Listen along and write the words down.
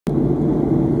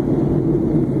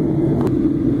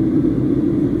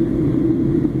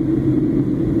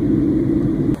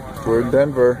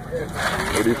Denver.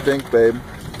 What do you think, babe?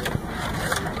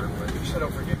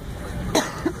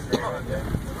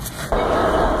 I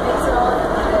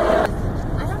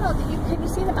don't know. Can you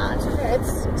see the mountains from here?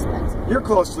 It's expensive. You're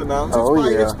close to the mountains. Oh,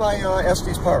 It's by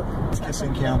Estes Park. It's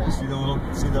kissing campus. See the little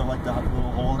like the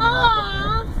little hole in the map up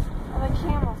there? Oh, the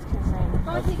camel's kissing.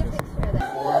 Go take a picture of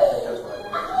that.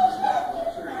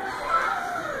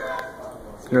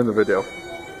 You're in the video.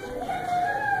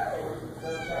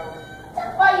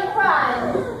 Why are you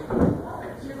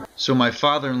crying? So my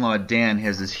father-in-law Dan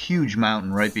has this huge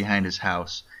mountain right behind his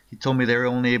house. He told me they were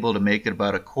only able to make it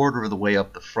about a quarter of the way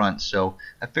up the front, so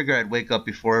I figured I'd wake up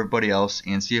before everybody else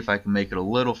and see if I can make it a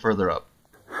little further up.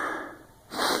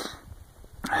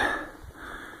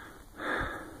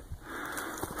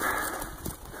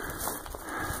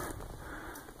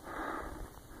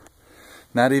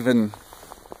 Not even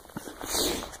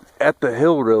at the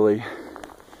hill, really.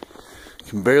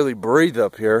 Can barely breathe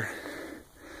up here.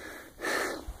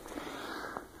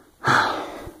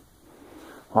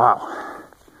 Wow.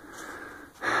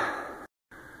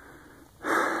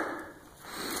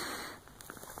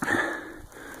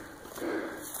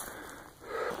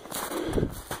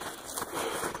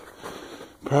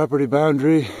 Property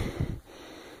boundary,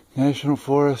 National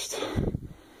Forest.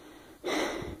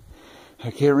 I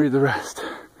can't read the rest.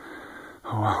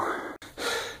 Oh well.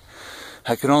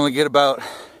 I can only get about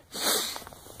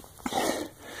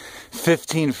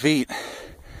 15 feet.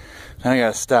 Then I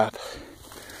gotta stop.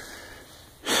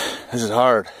 This is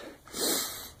hard.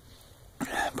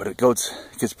 But it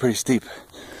gets pretty steep.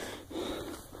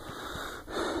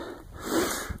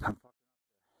 I'm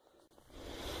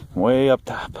way up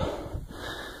top.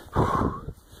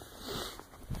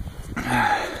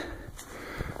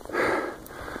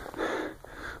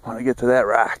 Want to get to that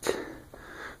rock.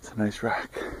 It's a nice rock.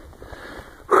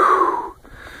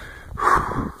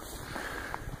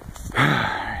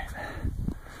 Alright.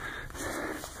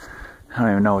 I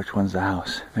don't even know which one's the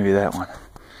house. Maybe that one.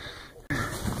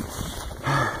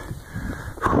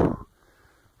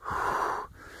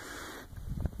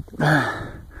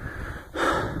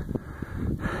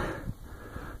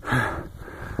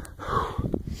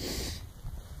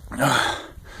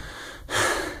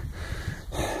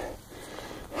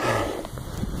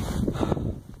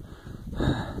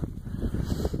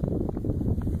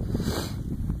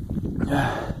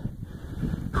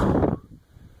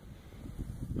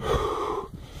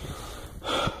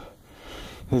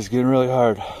 This is getting really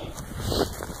hard.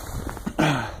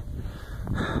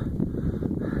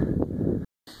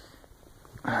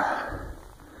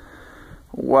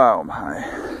 Wow, I'm high.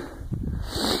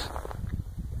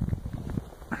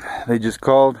 They just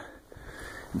called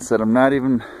and said I'm not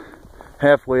even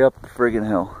halfway up the friggin'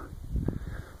 hill.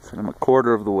 Said I'm a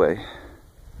quarter of the way.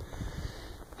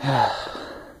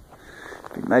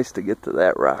 It'd be nice to get to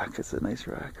that rock. It's a nice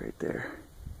rock right there.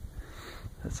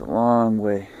 That's a long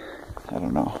way. I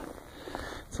don't know.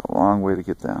 It's a long way to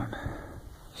get down.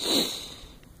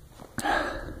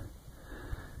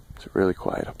 It's really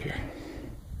quiet up here.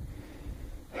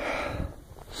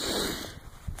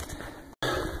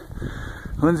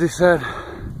 Lindsay said,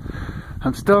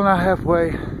 I'm still not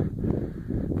halfway,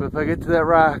 but if I get to that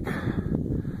rock,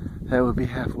 that would be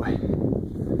halfway.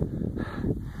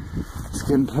 It's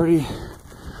getting pretty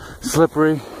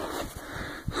slippery.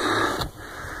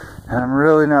 And I'm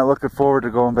really not looking forward to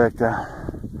going back down.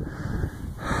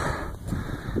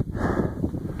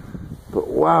 But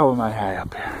wow, am I high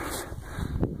up here.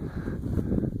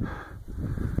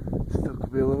 Still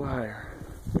could be a little higher.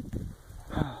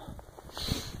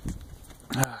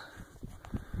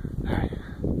 Alright,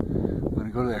 I'm gonna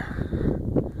go there.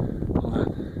 Hold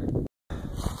on.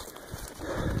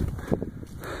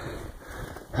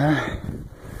 Alright,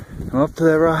 I'm up to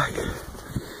that rock.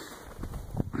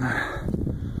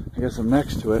 I guess I'm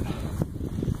next to it.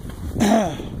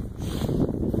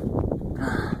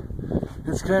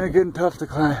 It's kind of getting tough to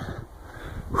climb.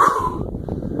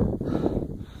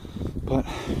 But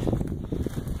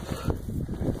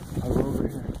I'll go over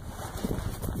here.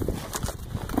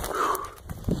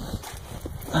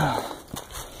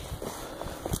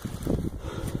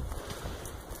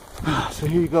 So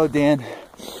here you go, Dan.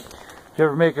 If you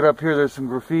ever make it up here, there's some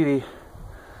graffiti.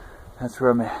 That's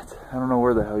where I'm at. I don't know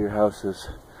where the hell your house is.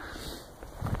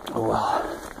 Oh well.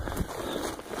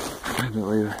 Find it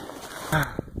later.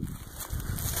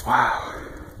 Wow.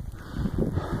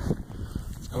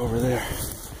 Let's go over there.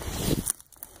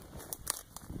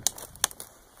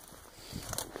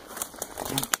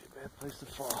 Don't be a bad place to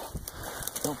fall.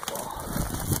 Don't fall.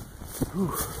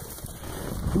 Whew.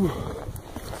 Whew.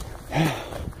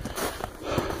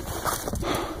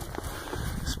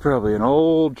 It's probably an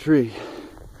old tree.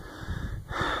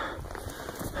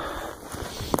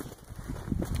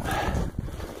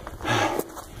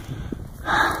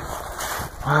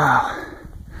 Wow.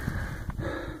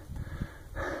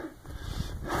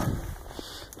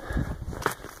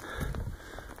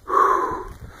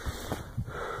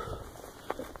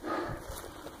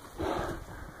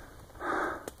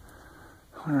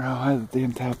 I wonder how high the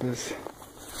damn top is.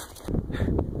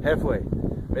 Halfway.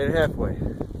 Made it halfway.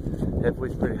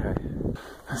 Halfway's pretty high.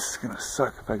 This is gonna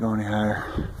suck if I go any higher.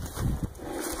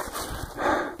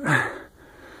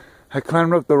 I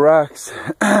climbed up the rocks.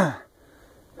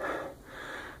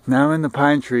 Now I'm in the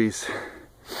pine trees.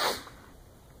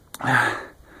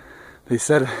 They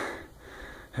said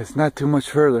it's not too much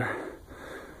further,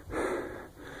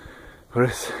 but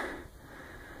it's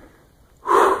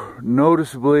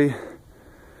noticeably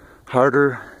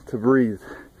harder to breathe.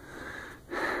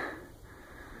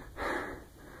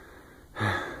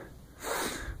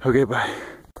 Okay, bye.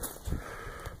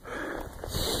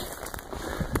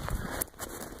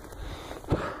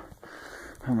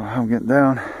 I don't know how I'm getting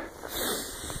down.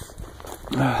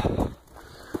 Alright,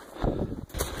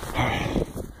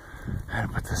 I gotta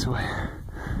put this away.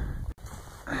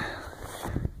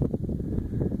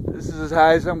 This is as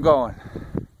high as I'm going.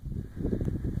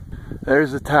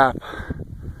 There's the top.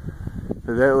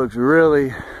 But that looks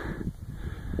really,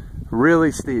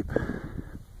 really steep.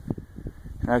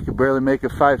 I could barely make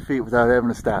it 5 feet without having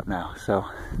to stop now, so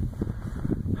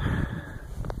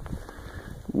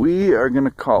we are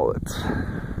gonna call it.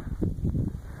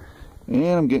 And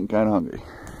I'm getting kind of hungry.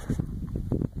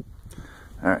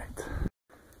 Alright.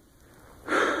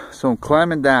 So I'm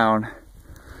climbing down,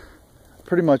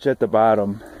 pretty much at the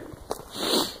bottom.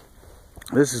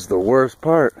 This is the worst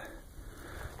part.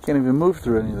 Can't even move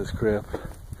through any of this crap.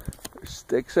 There's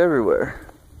sticks everywhere.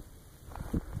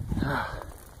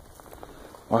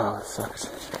 Wow, that sucks.